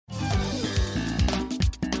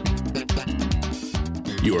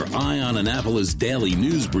Your Eye on Annapolis daily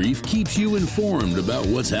news brief keeps you informed about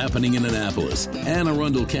what's happening in Annapolis, Anne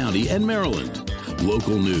Arundel County, and Maryland.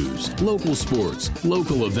 Local news, local sports,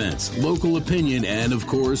 local events, local opinion, and, of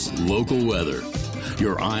course, local weather.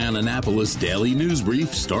 Your Eye on Annapolis daily news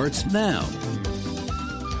brief starts now.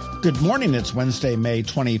 Good morning. It's Wednesday, May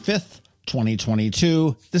 25th,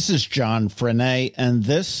 2022. This is John Frenaye, and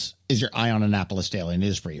this is your Eye on Annapolis daily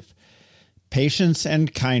news brief. Patience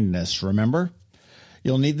and kindness, remember?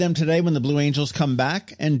 You'll need them today when the Blue Angels come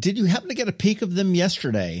back. And did you happen to get a peek of them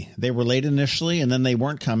yesterday? They were late initially, and then they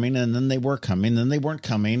weren't coming, and then they were coming, then they weren't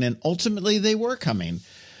coming, and ultimately they were coming.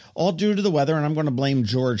 All due to the weather, and I'm going to blame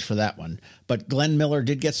George for that one. But Glenn Miller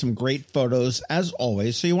did get some great photos, as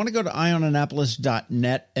always. So you want to go to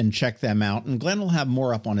eyeonannapolis.net and check them out. And Glenn will have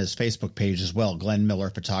more up on his Facebook page as well, Glenn Miller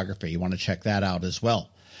Photography. You want to check that out as well.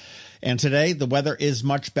 And today, the weather is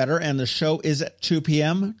much better, and the show is at 2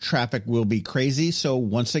 p.m. Traffic will be crazy, so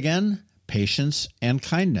once again, patience and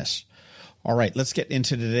kindness. All right, let's get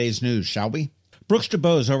into today's news, shall we? Brooks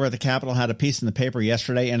DuBose over at the Capitol had a piece in the paper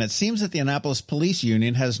yesterday, and it seems that the Annapolis Police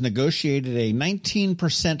Union has negotiated a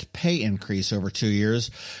 19% pay increase over 2 years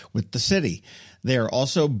with the city. They are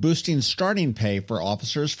also boosting starting pay for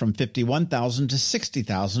officers from $51,000 to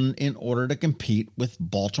 $60,000 in order to compete with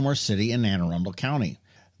Baltimore City and Anne Arundel County.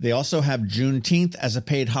 They also have Juneteenth as a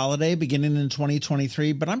paid holiday beginning in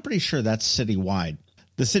 2023, but I'm pretty sure that's citywide.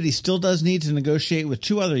 The city still does need to negotiate with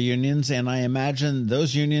two other unions, and I imagine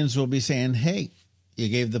those unions will be saying, hey, you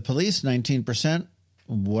gave the police 19%,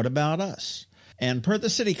 what about us? And per the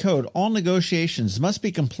city code, all negotiations must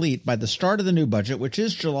be complete by the start of the new budget, which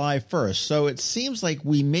is July 1st, so it seems like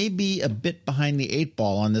we may be a bit behind the eight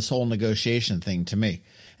ball on this whole negotiation thing to me.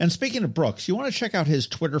 And speaking of Brooks, you want to check out his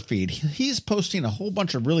Twitter feed. He's posting a whole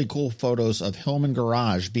bunch of really cool photos of Hillman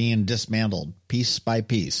Garage being dismantled piece by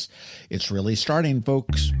piece. It's really starting,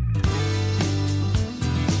 folks.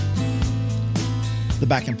 The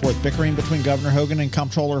back and forth bickering between Governor Hogan and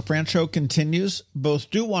Comptroller Franchot continues. Both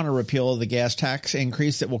do want a repeal of the gas tax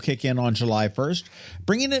increase that will kick in on July 1st,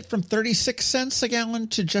 bringing it from 36 cents a gallon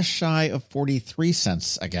to just shy of 43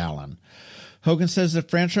 cents a gallon. Hogan says that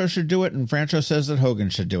Franchot should do it, and Franchot says that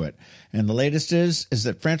Hogan should do it. And the latest is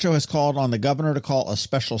that Franchot has called on the governor to call a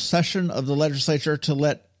special session of the legislature to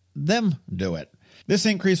let them do it. This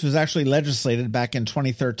increase was actually legislated back in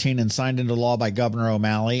 2013 and signed into law by Governor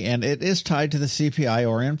O'Malley, and it is tied to the CPI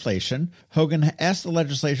or inflation. Hogan asked the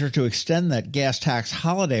legislature to extend that gas tax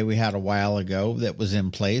holiday we had a while ago that was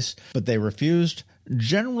in place, but they refused.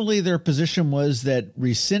 Generally, their position was that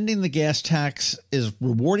rescinding the gas tax is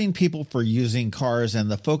rewarding people for using cars, and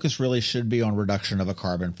the focus really should be on reduction of a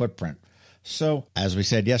carbon footprint. So, as we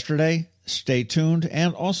said yesterday, stay tuned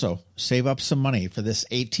and also save up some money for this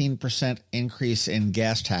 18% increase in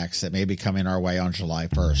gas tax that may be coming our way on July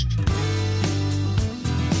 1st.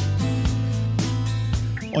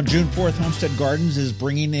 On June 4th, Homestead Gardens is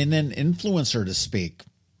bringing in an influencer to speak.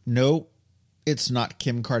 No, it's not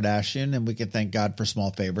Kim Kardashian, and we can thank God for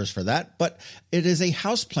small favors for that, but it is a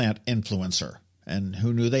houseplant influencer. And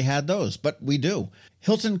who knew they had those? But we do.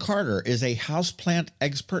 Hilton Carter is a houseplant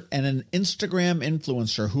expert and an Instagram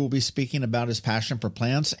influencer who will be speaking about his passion for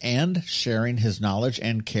plants and sharing his knowledge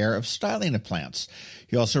and care of styling of plants.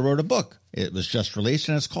 He also wrote a book. It was just released,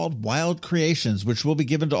 and it's called Wild Creations, which will be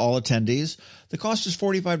given to all attendees. The cost is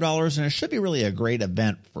 $45, and it should be really a great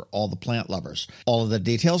event for all the plant lovers. All of the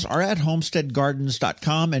details are at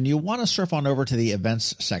homesteadgardens.com, and you'll want to surf on over to the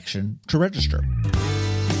events section to register.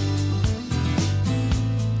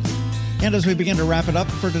 And as we begin to wrap it up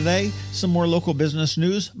for today, some more local business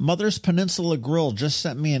news. Mother's Peninsula Grill just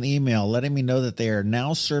sent me an email letting me know that they are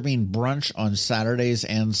now serving brunch on Saturdays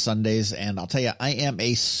and Sundays. And I'll tell you, I am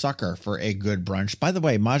a sucker for a good brunch. By the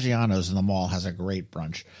way, Maggiano's in the mall has a great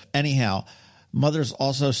brunch. Anyhow, Mother's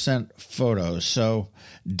also sent photos. So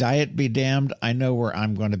diet be damned, I know where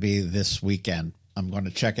I'm going to be this weekend. I'm going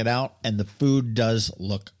to check it out, and the food does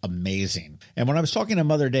look amazing. And when I was talking to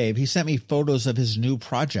Mother Dave, he sent me photos of his new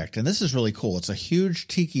project, and this is really cool. It's a huge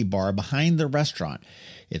tiki bar behind the restaurant.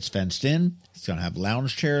 It's fenced in. It's going to have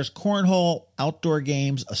lounge chairs, cornhole, outdoor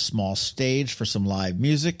games, a small stage for some live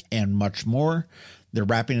music, and much more. They're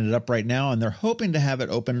wrapping it up right now, and they're hoping to have it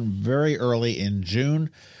open very early in June.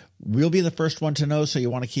 We'll be the first one to know, so you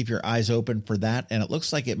want to keep your eyes open for that, and it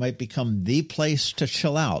looks like it might become the place to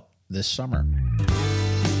chill out this summer.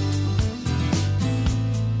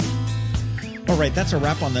 All right, that's a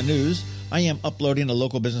wrap on the news. I am uploading a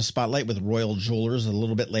local business spotlight with Royal Jewelers a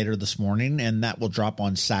little bit later this morning, and that will drop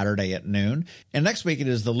on Saturday at noon. And next week it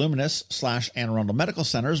is the Luminous / Anne Arundel Medical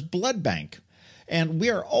Center's Blood Bank. And we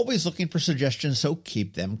are always looking for suggestions, so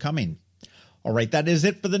keep them coming. All right, that is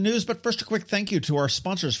it for the news. But first, a quick thank you to our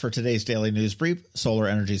sponsors for today's Daily News Brief: Solar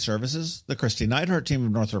Energy Services, the Kristi Neidhardt Team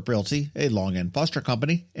of Northrop Realty, a Long and Foster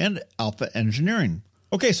company, and Alpha Engineering.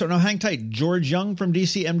 Okay, so now hang tight. George Young from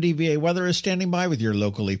DC MDVA Weather is standing by with your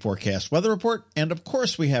locally forecast weather report. And of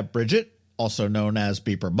course, we have Bridget, also known as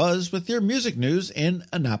BeeprBuzz, with your music news in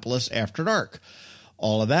Annapolis After Dark.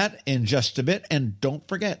 All of that in just a bit. And don't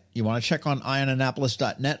forget, you want to check on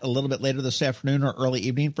eyeonannapolis.net a little bit later this afternoon or early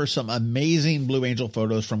evening for some amazing Blue Angel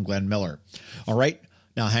photos from Glenn Miller. All right,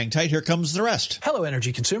 now hang tight. Here comes the rest. Hello,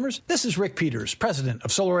 energy consumers. This is Rick Peters, president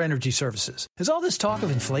of Solar Energy Services. Is all this talk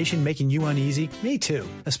of inflation making you uneasy? Me too,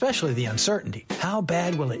 especially the uncertainty. How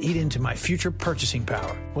bad will it eat into my future purchasing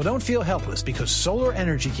power? Well, don't feel helpless, because solar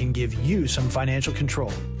energy can give you some financial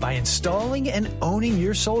control. By installing and owning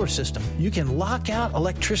your solar system, you can lock out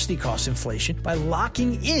electricity cost inflation by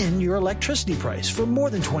locking in your electricity price for more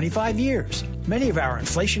than 25 years. Many of our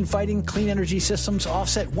inflation-fighting clean energy systems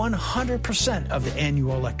offset 100% of the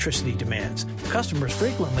annual electricity demands. Customers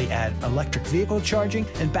frequently add electric vehicle charging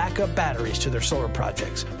and backup batteries to their solar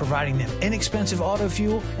projects, providing them inexpensive auto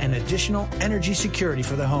fuel and additional energy security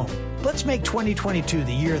for the home. Let's make 2022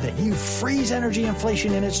 the year that you freeze energy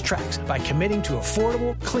inflation in its tracks by committing to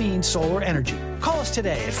affordable, clean solar energy. Call us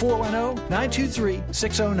today at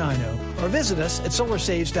 410-923-6090 or visit us at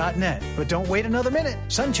solarsaves.net. But don't wait another minute.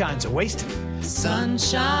 Sunshine's a wasted.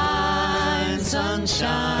 Sunshine,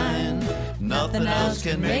 sunshine, nothing else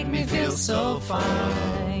can make me feel so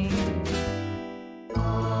fine.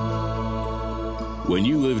 When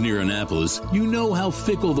you live near Annapolis, you know how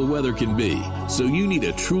fickle the weather can be. So you need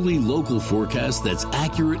a truly local forecast that's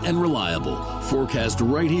accurate and reliable. Forecast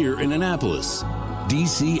right here in Annapolis.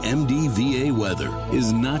 DCMDVA Weather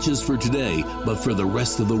is not just for today, but for the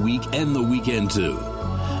rest of the week and the weekend too.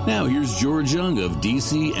 Now here's George Young of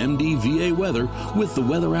DCMDVA Weather with the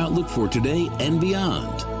weather outlook for today and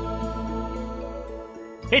beyond.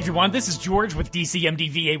 Hey everyone, this is George with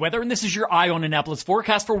DCMDVA Weather, and this is your Eye on Annapolis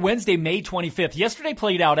forecast for Wednesday, May 25th. Yesterday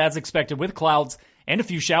played out as expected with clouds and a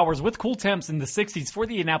few showers with cool temps in the 60s for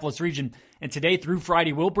the Annapolis region. And today through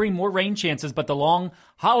Friday will bring more rain chances, but the long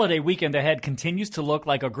holiday weekend ahead continues to look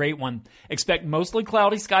like a great one. Expect mostly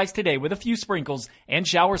cloudy skies today with a few sprinkles and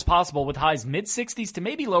showers possible with highs mid-60s to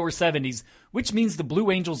maybe lower 70s, which means the Blue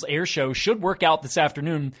Angels air show should work out this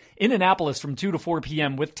afternoon in Annapolis from 2 to 4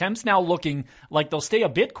 p.m. with temps now looking like they'll stay a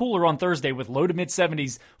bit cooler on Thursday with low to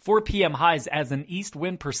mid-70s, 4 p.m. highs as an east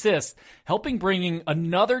wind persists, helping bringing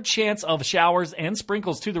another chance of showers and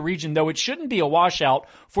sprinkles to the region, though it shouldn't be a washout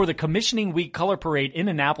for the commissioning week color parade in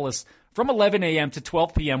Annapolis from 11 a.m. to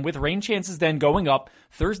 12 p.m. with rain chances then going up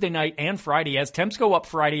Thursday night and Friday as temps go up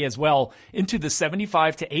Friday as well into the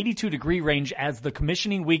 75 to 82 degree range as the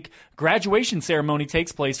commissioning week graduation ceremony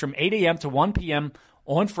takes place from 8 a.m. to 1 p.m.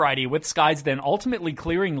 on Friday, with skies then ultimately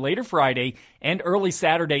clearing later Friday and early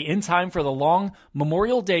Saturday in time for the long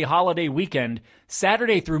Memorial Day holiday weekend,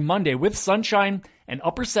 Saturday through Monday with sunshine and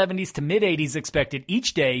upper 70s to mid-80s expected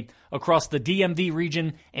each day across the DMV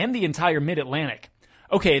region and the entire Mid-Atlantic.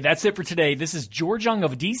 Okay, that's it for today. This is George Young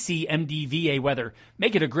of DCMDVA Weather.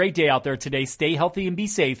 Make it a great day out there today. Stay healthy and be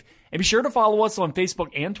safe. And be sure to follow us on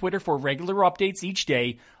Facebook and Twitter for regular updates each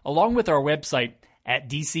day, along with our website at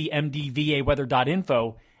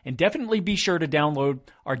dcmdvaweather.info. And definitely be sure to download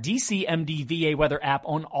our DCMDVA Weather app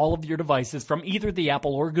on all of your devices from either the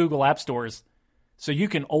Apple or Google app stores, so you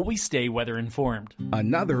can always stay weather informed.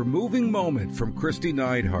 Another moving moment from Kristi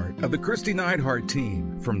Neidhardt of the Kristi Neidhardt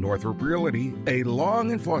Team from Northrop Realty, a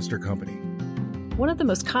Long and Foster company. One of the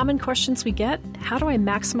most common questions we get: how do I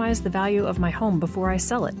maximize the value of my home before I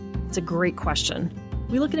sell it? It's a great question.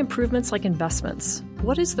 We look at improvements like investments.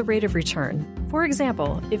 What is the rate of return? For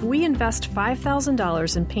example, if we invest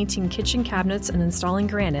 $5,000 in painting kitchen cabinets and installing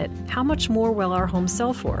granite, how much more will our home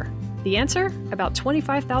sell for? The answer? About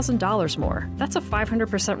 $25,000 more. That's a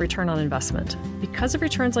 500% return on investment. Because of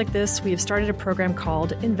returns like this, we have started a program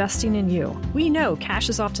called Investing in You. We know cash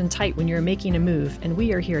is often tight when you're making a move, and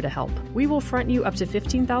we are here to help. We will front you up to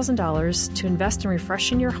 $15,000 to invest in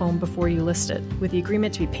refreshing your home before you list it, with the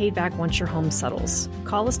agreement to be paid back once your home settles.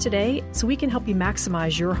 Call us today so we can help you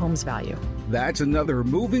maximize your home's value. That's another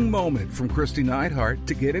moving moment from Kristi Neidhardt.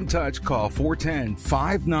 To get in touch, call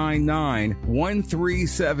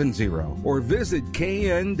 410-599-1370 or visit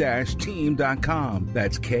kn-team.com.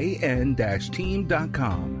 That's kn-team.com.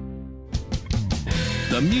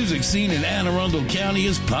 The music scene in Anne Arundel County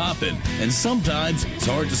is popping, and sometimes it's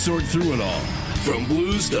hard to sort through it all. From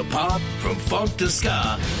blues to pop, from funk to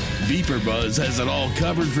ska, BeeprBuzz has it all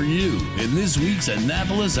covered for you in this week's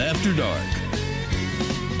Annapolis After Dark.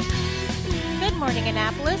 Good morning,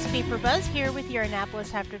 Annapolis. BeeprBuzz here with your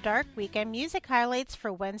Annapolis After Dark weekend music highlights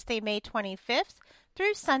for Wednesday, May 25th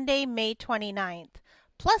through Sunday, May 29th.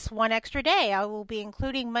 Plus one extra day. I will be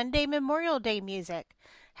including Monday Memorial Day music.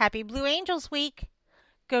 Happy Blue Angels Week.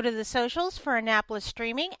 Go to the socials for Annapolis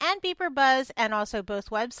Streaming and BeeprBuzz, and also both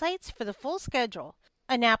websites for the full schedule,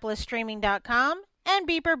 AnnapolisStreaming.com and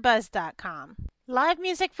BeeprBuzz.com. Live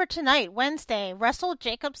music for tonight, Wednesday. Russell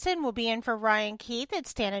Jacobson will be in for Ryan Keith at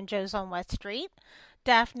Stan & Joe's on West Street.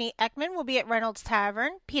 Daphne Ekman will be at Reynolds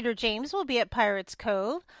Tavern. Peter James will be at Pirates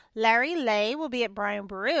Cove. Larry Lay will be at Brian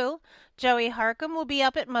Baru. Joey Harcum will be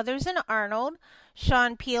up at Mother's in Arnold.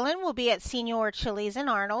 Sean Peelan will be at Senior Chili's in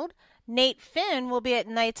Arnold. Nate Finn will be at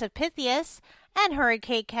Knights of Pythias. And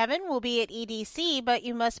Hurricane Kevin will be at EDC, but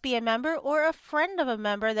you must be a member or a friend of a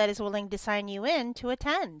member that is willing to sign you in to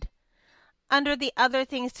attend. Under the other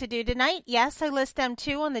things to do tonight, yes, I list them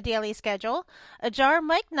too on the daily schedule. A Jar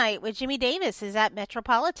Mic Night with Jimmy Davis is at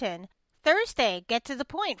Metropolitan. Thursday, Get to the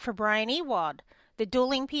Point for Brian Ewald. The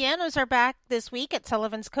Dueling Pianos are back this week at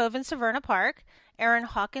Sullivan's Cove in Severna Park. Aaron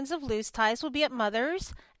Hawkins of Loose Ties will be at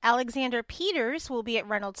Mother's. Alexander Peters will be at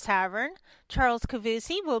Reynolds Tavern. Charles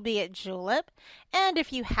Cavusi will be at Julep. And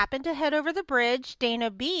if you happen to head over the bridge,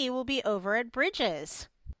 Dana B. will be over at Bridges.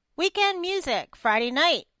 Weekend music. Friday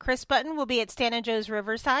night, Chris Button will be at Stan & Joe's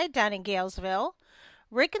Riverside down in Galesville.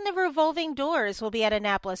 Rick and the Revolving Doors will be at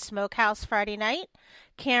Annapolis Smokehouse Friday night.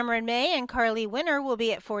 Cameron May and Carly Winter will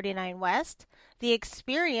be at 49 West. The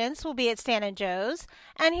Experience will be at Stan & Joe's.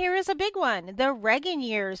 And here is a big one. The Reagan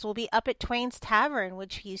Years will be up at Twain's Tavern,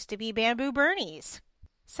 which used to be Bamboo Bernie's.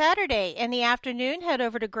 Saturday, in the afternoon, head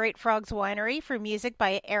over to Great Frogs Winery for music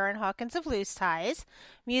by Aaron Hawkins of Loose Ties.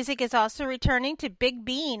 Music is also returning to Big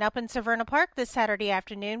Bean up in Severna Park this Saturday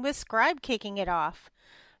afternoon, with Scribe kicking it off.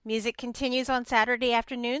 Music continues on Saturday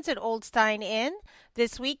afternoons at Old Stein Inn.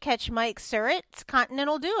 This week, catch Mike Surratt's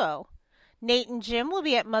Continental Duo. Nate and Jim will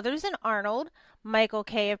be at Mother's in Arnold. Michael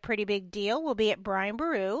K. of Pretty Big Deal will be at Brian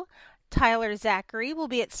Baru. Tyler Zachary will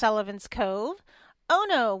be at Sullivan's Cove. Oh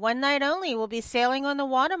No, One Night Only will be sailing on the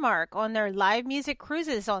Watermark on their live music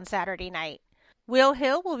cruises on Saturday night. Will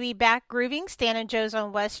Hill will be back grooving Stan & Joe's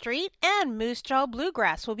on West Street, and Moose Jaw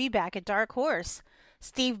Bluegrass will be back at Dark Horse.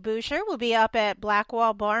 Steve Boucher will be up at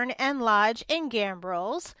Blackwall Barn and Lodge in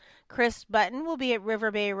Gambrills. Chris Button will be at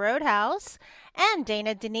River Bay Roadhouse, and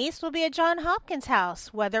Dana Denise will be at John Hopkins'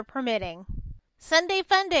 house, weather permitting. Sunday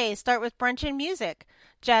Fun Day start with brunch and music.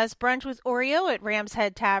 Jazz Brunch with Oreo at Ram's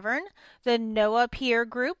Head Tavern. The Noah Pier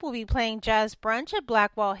Group will be playing Jazz Brunch at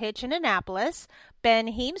Blackwall Hitch in Annapolis. Ben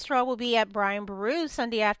Heemstra will be at Brian Baru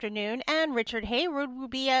Sunday afternoon, and Richard Haywood will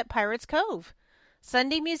be at Pirates Cove.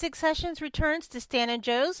 Sunday Music Sessions returns to Stan &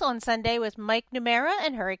 Joe's on Sunday with Mike Numera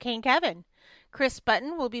and Hurricane Kevin. Chris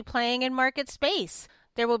Button will be playing in Market Space.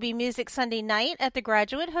 There will be music Sunday night at the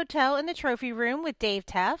Graduate Hotel in the Trophy Room with Dave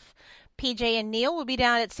Teff. PJ and Neil will be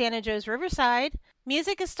down at Stan & Joe's Riverside.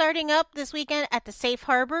 Music is starting up this weekend at the Safe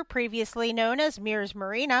Harbor, previously known as Mears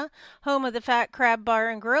Marina, home of the Fat Crab Bar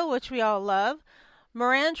and Grill, which we all love.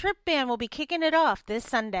 Moran Trip Band will be kicking it off this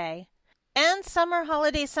Sunday. And Summer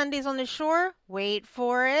Holiday Sundays on the Shore, wait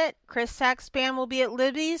for it. Chris Sachs Band will be at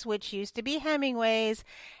Libby's, which used to be Hemingway's.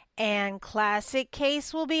 And Classic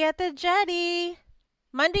Case will be at the Jetty.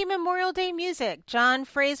 Monday Memorial Day music. John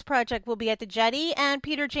Frey's Project will be at the Jetty, and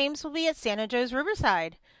Peter James will be at Stan & Joe's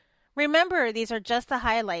Riverside. Remember, these are just the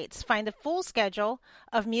highlights. Find the full schedule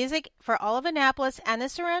of music for all of Annapolis and the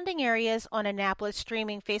surrounding areas on Annapolis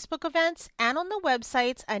Streaming Facebook events and on the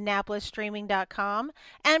websites AnnapolisStreaming.com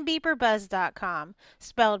and BeeprBuzz.com,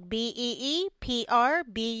 spelled BeeprBuzz.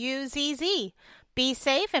 Be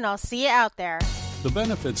safe, and I'll see you out there. The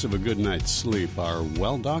benefits of a good night's sleep are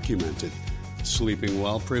well documented. Sleeping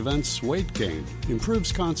well prevents weight gain,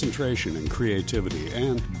 improves concentration and creativity,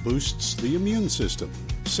 and boosts the immune system.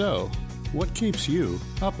 So, what keeps you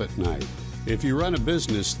up at night? If you run a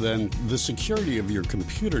business, then the security of your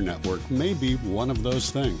computer network may be one of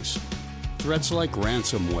those things. Threats like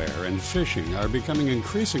ransomware and phishing are becoming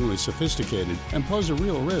increasingly sophisticated and pose a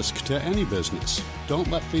real risk to any business. Don't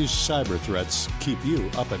let these cyber threats keep you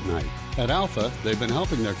up at night. At Alpha, they've been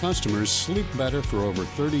helping their customers sleep better for over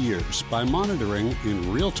 30 years by monitoring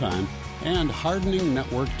in real time and hardening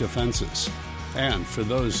network defenses. And for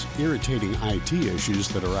those irritating IT issues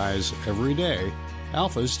that arise every day,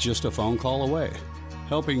 Alpha's just a phone call away,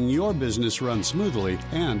 helping your business run smoothly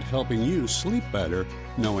and helping you sleep better,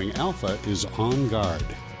 knowing Alpha is on guard.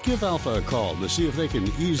 Give Alpha a call to see if they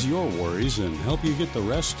can ease your worries and help you get the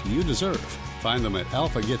rest you deserve. Find them at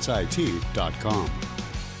alphagetsit.com.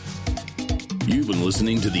 You've been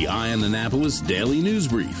listening to the Eye on Annapolis Daily News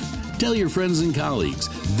Brief. Tell your friends and colleagues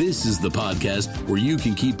This is the podcast where you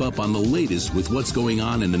can keep up on the latest with what's going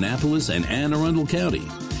on in Annapolis and Anne Arundel County.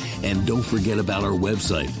 And don't forget about our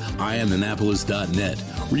website, eyeonannapolis.net,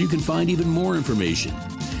 where you can find even more information.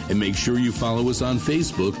 And make sure you follow us on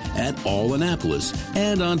Facebook at All Annapolis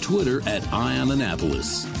and on Twitter at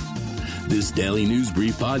EyeOnAnnapolis. This Daily News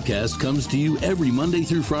Brief podcast comes to you every Monday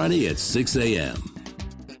through Friday at 6 a.m.